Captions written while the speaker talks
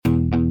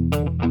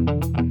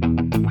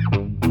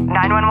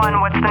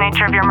the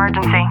nature of your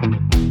emergency?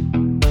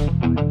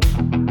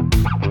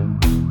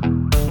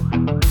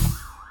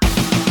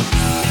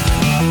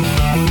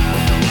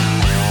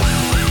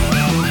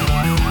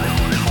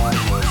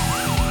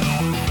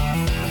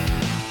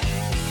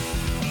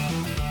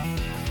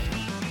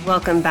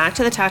 Welcome back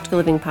to the Tactical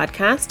Living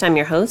Podcast. I'm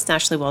your host,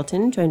 Ashley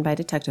Walton, joined by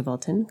Detective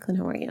Walton. Clint,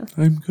 how are you?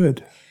 I'm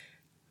good.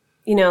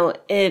 You know,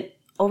 it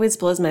always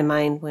blows my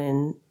mind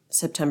when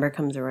September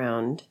comes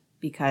around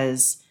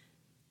because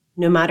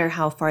no matter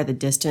how far the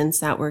distance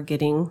that we're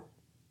getting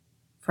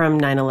from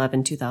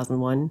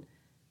 9/11/2001,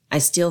 I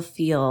still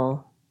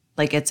feel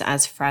like it's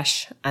as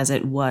fresh as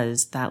it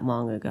was that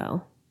long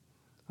ago.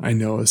 I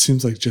know. It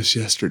seems like just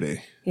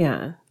yesterday.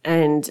 Yeah.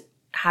 And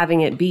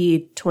having it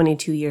be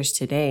 22 years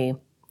today,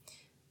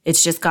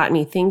 it's just got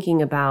me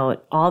thinking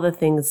about all the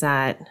things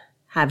that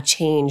have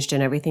changed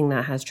and everything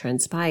that has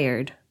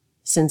transpired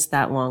since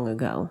that long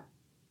ago.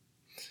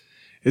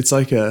 It's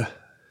like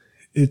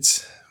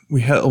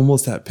we had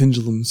almost that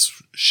pendulum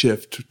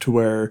shift to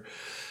where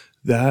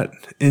that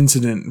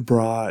incident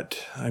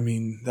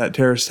that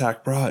terrorist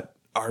attack brought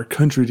our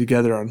country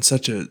together on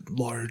such a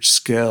large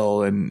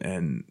scale,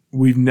 and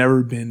we've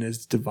never been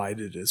as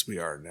divided as we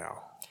are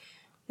now.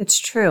 It's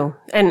true.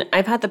 And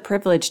I've had the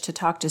privilege to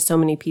talk to so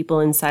many people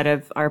inside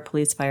of our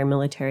police, fire,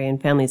 military,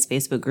 and families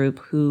Facebook group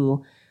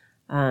who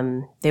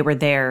they were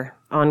there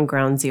on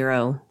ground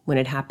zero when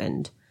it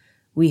happened.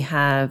 We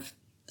have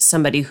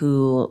somebody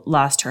who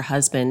lost her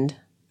husband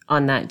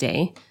on that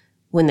day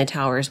when the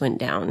towers went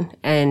down.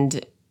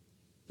 And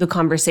the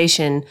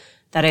conversation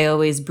that I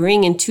always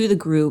bring into the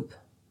group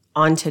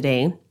on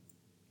today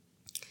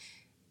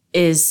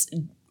is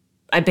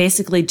I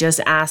basically just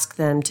ask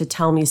them to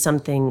tell me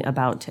something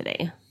about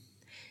today.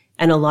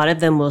 And a lot of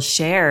them will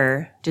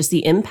share just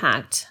the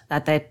impact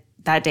that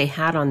day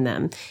had on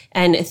them.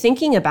 And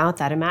thinking about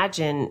that,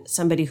 imagine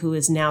somebody who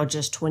is now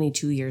just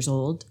 22 years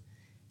old,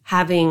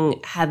 having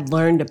had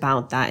learned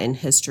about that in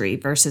history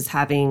versus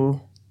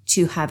having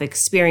to have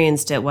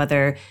experienced it,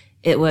 whether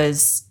it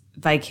was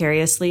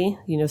vicariously,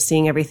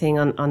 seeing everything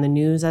on the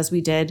news as we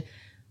did,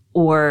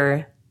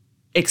 or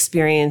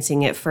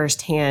experiencing it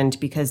firsthand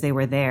because they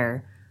were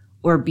there,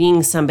 or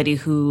being somebody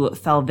who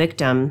fell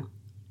victim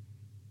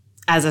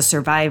as a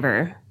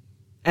survivor.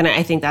 And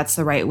I think that's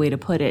the right way to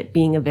put it,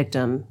 being a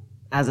victim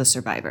as a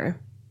survivor.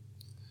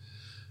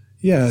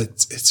 Yeah,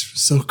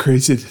 it's so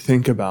crazy to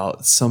think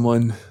about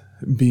someone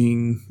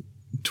being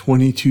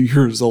 22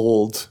 years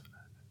old.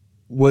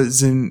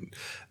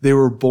 They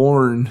were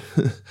born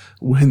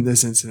when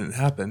this incident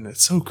happened.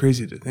 It's so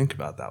crazy to think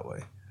about that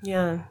way.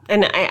 Yeah.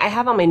 And I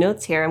have on my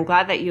notes here, I'm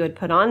glad that you had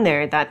put on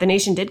there that the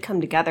nation did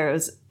come together. It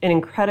was an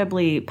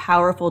incredibly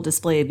powerful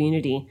display of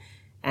unity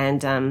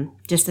and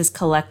just this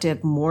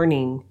collective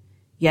mourning,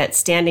 yet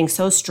standing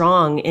so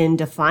strong in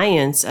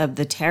defiance of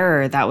the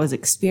terror that was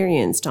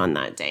experienced on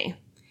that day.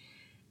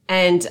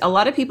 And a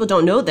lot of people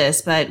don't know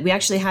this, but we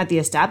actually had the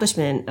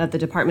establishment of the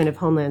Department of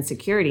Homeland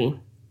Security.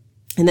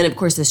 And then, of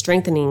course, the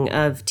strengthening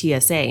of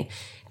TSA.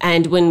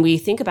 And when we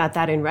think about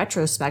that in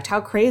retrospect, how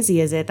crazy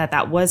is it that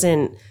that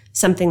wasn't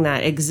something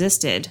that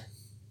existed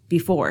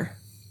before?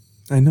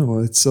 I know.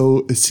 It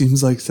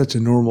seems like such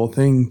a normal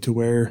thing to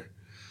where,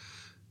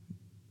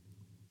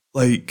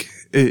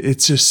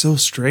 it's just so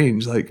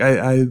strange.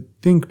 I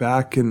think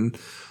back, and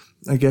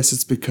I guess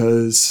it's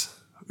because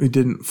we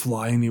didn't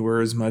fly anywhere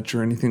as much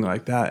or anything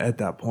like that at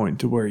that point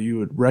to where you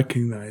would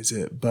recognize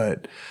it.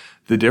 But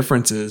the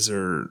differences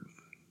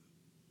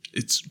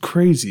it's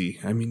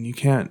crazy. I mean, you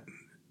can't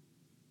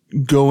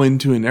go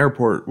into an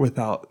airport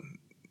without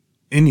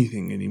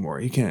anything anymore.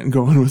 You can't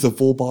go in with a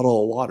full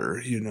bottle of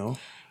water,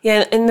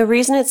 Yeah, and the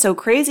reason it's so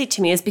crazy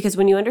to me is because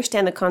when you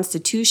understand the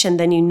Constitution,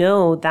 then you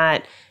know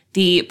that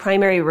the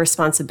primary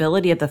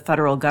responsibility of the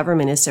federal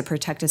government is to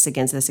protect us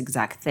against this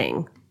exact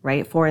thing,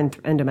 right? Foreign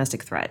and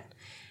domestic threat.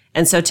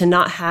 And so to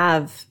not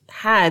have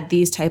had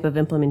these type of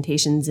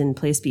implementations in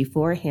place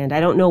beforehand, I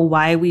don't know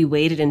why we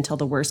waited until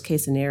the worst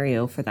case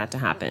scenario for that to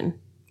happen.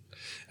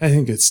 I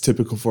think it's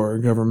typical for our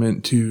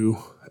government to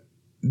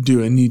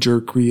do a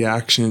knee-jerk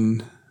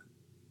reaction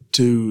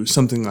to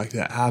something like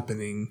that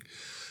happening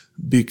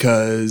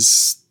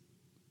because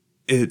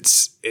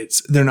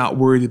they're not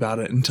worried about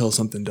it until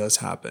something does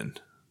happen.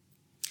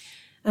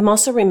 I'm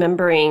also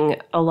remembering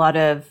a lot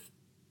of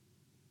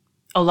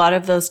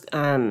those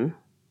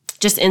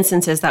just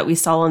instances that we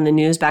saw on the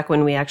news back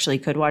when we actually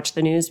could watch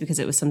the news because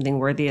it was something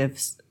worthy of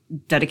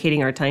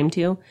dedicating our time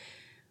to,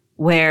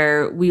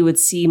 where we would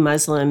see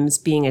Muslims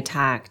being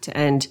attacked.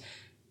 And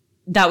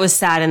that was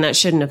sad and that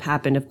shouldn't have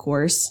happened, of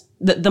course.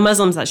 The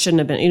Muslims that shouldn't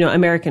have been,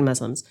 American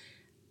Muslims.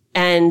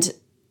 And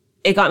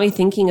it got me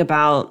thinking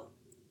about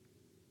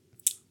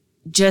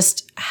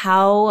just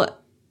how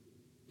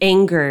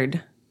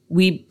angered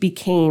we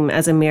became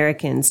as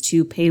Americans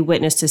to pay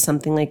witness to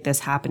something like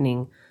this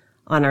happening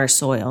on our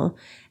soil.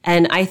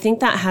 And I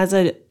think that has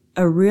a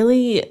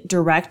really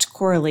direct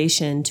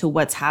correlation to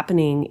what's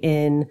happening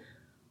in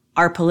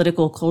our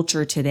political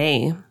culture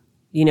today.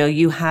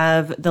 You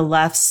have the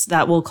lefts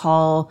that will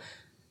call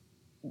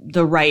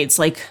the rights,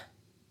 like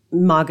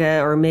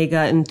MAGA or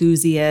mega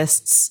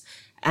enthusiasts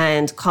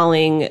and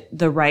calling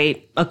the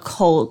right a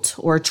cult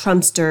or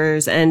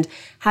Trumpsters and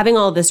having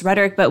all this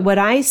rhetoric. But what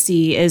I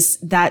see is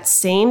that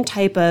same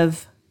type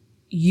of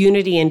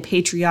unity and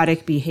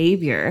patriotic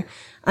behavior,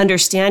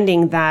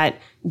 understanding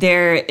that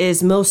there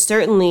is most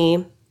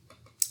certainly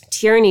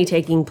tyranny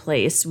taking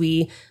place.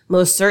 We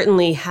most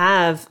certainly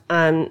have,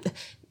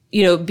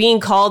 being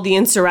called the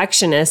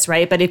insurrectionists,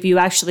 right? But if you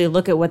actually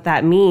look at what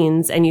that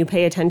means and you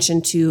pay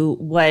attention to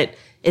what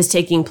is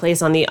taking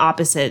place on the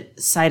opposite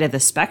side of the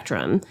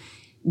spectrum,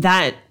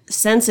 that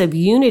sense of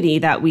unity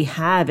that we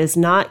have is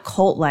not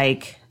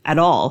cult-like at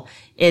all.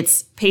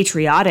 It's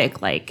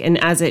patriotic-like, and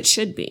as it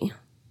should be.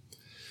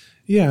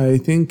 Yeah, I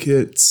think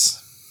it's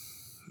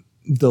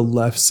the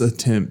left's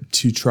attempt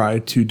to try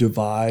to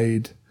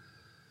divide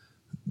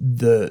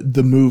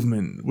the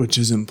movement which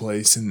is in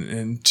place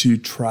and to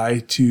try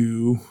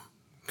to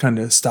kind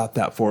of stop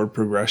that forward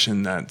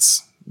progression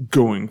that's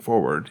going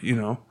forward,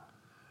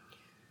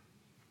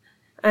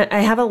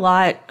 I have a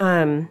lot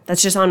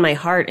that's just on my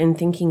heart in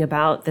thinking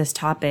about this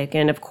topic.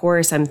 And of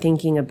course, I'm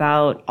thinking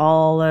about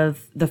all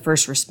of the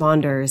first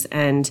responders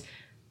and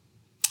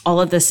all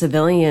of the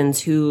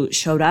civilians who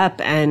showed up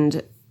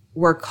and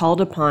were called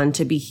upon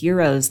to be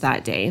heroes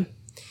that day.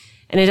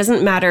 And it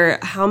doesn't matter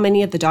how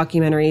many of the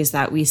documentaries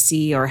that we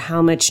see or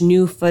how much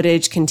new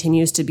footage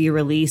continues to be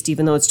released,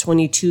 even though it's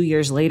 22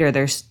 years later,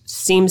 there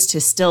seems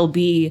to still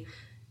be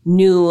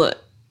new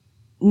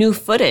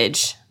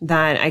footage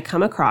that I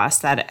come across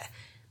that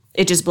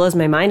it just blows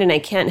my mind. And I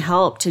can't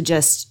help to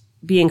just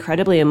be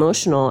incredibly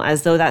emotional,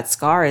 as though that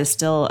scar is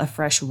still a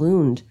fresh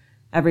wound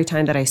every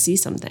time that I see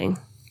something.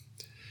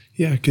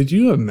 Yeah. Could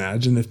you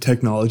imagine if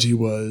technology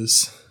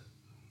was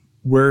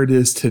where it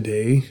is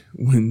today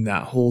when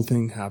that whole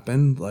thing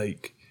happened?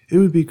 Like, it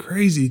would be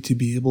crazy to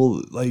be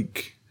able,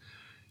 like,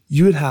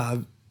 you would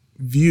have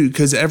view,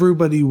 because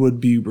everybody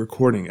would be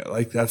recording it.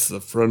 Like, that's the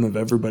front of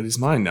everybody's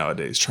mind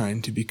nowadays,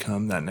 trying to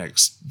become that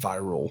next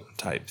viral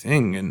type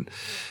thing. And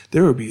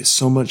there would be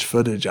so much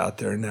footage out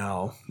there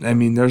now. I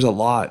mean, there's a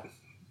lot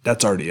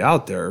that's already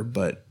out there,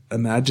 but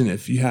imagine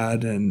if you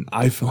had an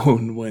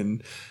iPhone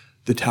when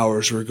the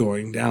towers were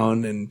going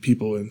down and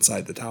people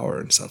inside the tower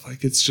and stuff.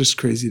 Like, it's just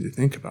crazy to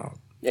think about.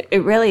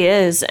 It really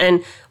is.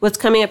 And what's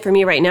coming up for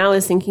me right now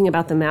is thinking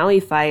about the Maui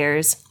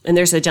fires. And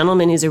there's a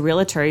gentleman who's a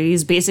realtor.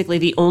 He's basically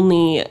the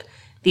only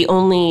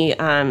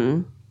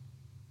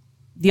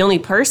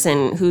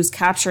person who's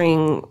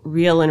capturing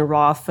real and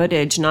raw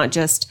footage, not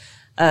just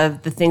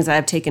of the things that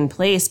have taken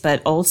place,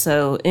 but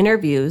also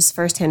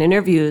firsthand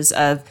interviews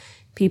of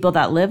people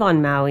that live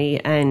on Maui.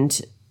 And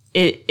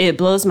it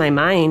blows my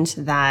mind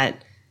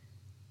that,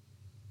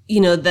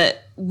 that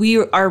we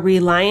are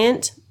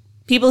reliant,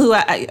 people who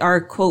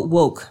are, quote,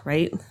 woke,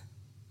 right?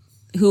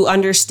 Who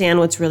understand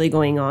what's really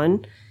going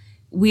on.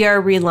 We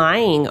are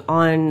relying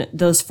on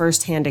those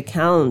firsthand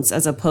accounts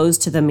as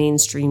opposed to the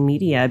mainstream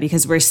media,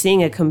 because we're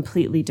seeing a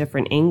completely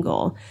different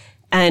angle.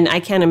 And I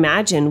can't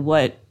imagine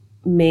what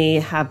may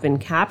have been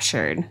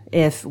captured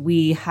if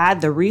we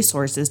had the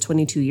resources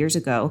 22 years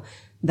ago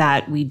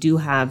that we do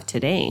have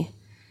today.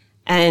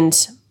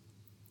 And,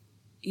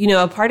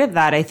 a part of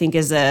that I think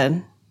is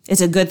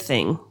it's a good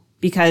thing,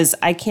 because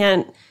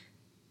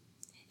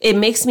it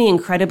makes me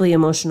incredibly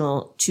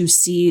emotional to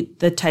see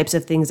the types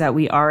of things that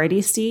we already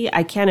see.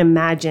 I can't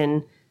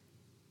imagine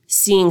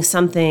seeing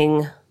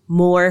something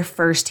more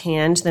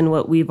firsthand than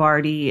what we've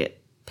already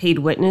paid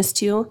witness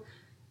to.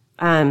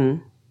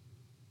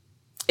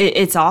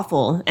 It's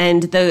awful.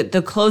 And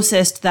the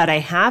closest that I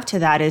have to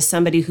that is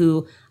somebody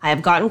who I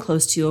have gotten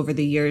close to over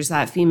the years,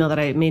 that female that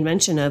I made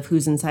mention of,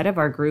 who's inside of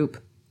our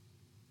group,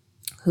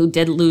 who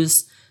did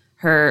lose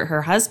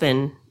her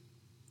husband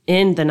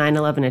in the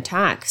 9/11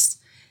 attacks.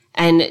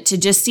 And to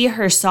just see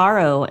her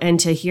sorrow and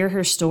to hear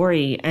her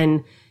story,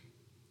 and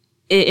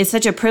it's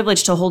such a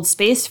privilege to hold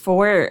space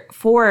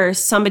for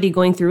somebody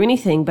going through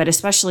anything, but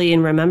especially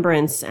in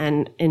remembrance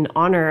and in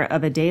honor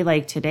of a day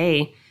like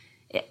today.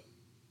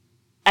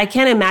 I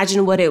can't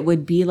imagine what it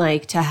would be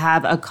like to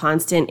have a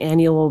constant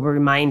annual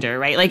reminder,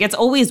 right? Like, it's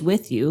always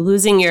with you.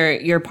 Losing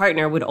your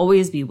partner would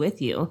always be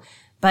with you.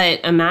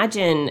 But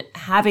imagine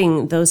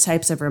having those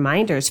types of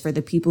reminders for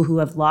the people who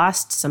have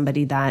lost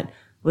somebody that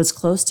was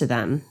close to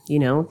them.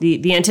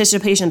 The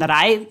anticipation that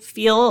I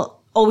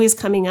feel always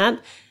coming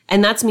up,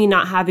 and that's me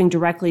not having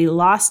directly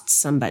lost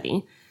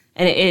somebody.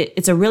 And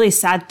it's a really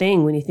sad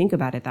thing when you think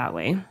about it that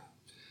way.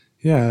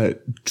 Yeah,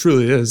 it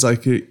truly is.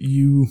 Like,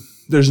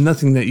 there's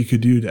nothing that you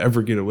could do to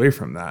ever get away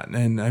from that.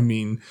 And I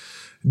mean,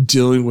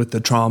 dealing with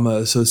the trauma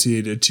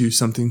associated to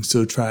something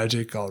so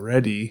tragic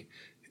already,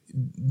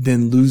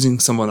 then losing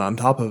someone on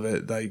top of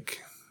it, like,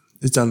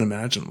 it's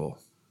unimaginable.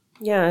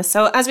 Yeah.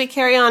 So as we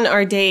carry on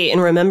our day in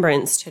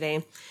remembrance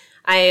today,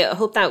 I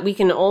hope that we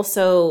can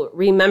also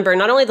remember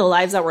not only the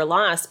lives that were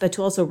lost, but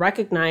to also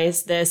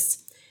recognize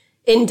this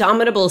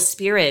indomitable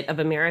spirit of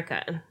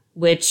America,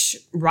 which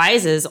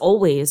rises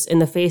always in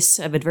the face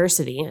of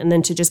adversity. And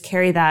then to just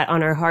carry that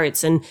on our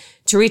hearts and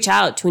to reach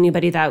out to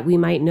anybody that we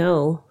might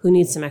know who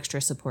needs some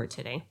extra support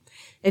today.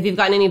 If you've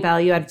gotten any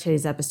value out of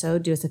today's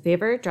episode, do us a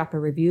favor, drop a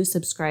review,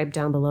 subscribe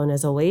down below, and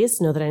as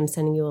always, know that I'm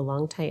sending you a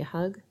long, tight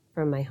hug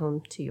from my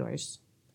home to yours.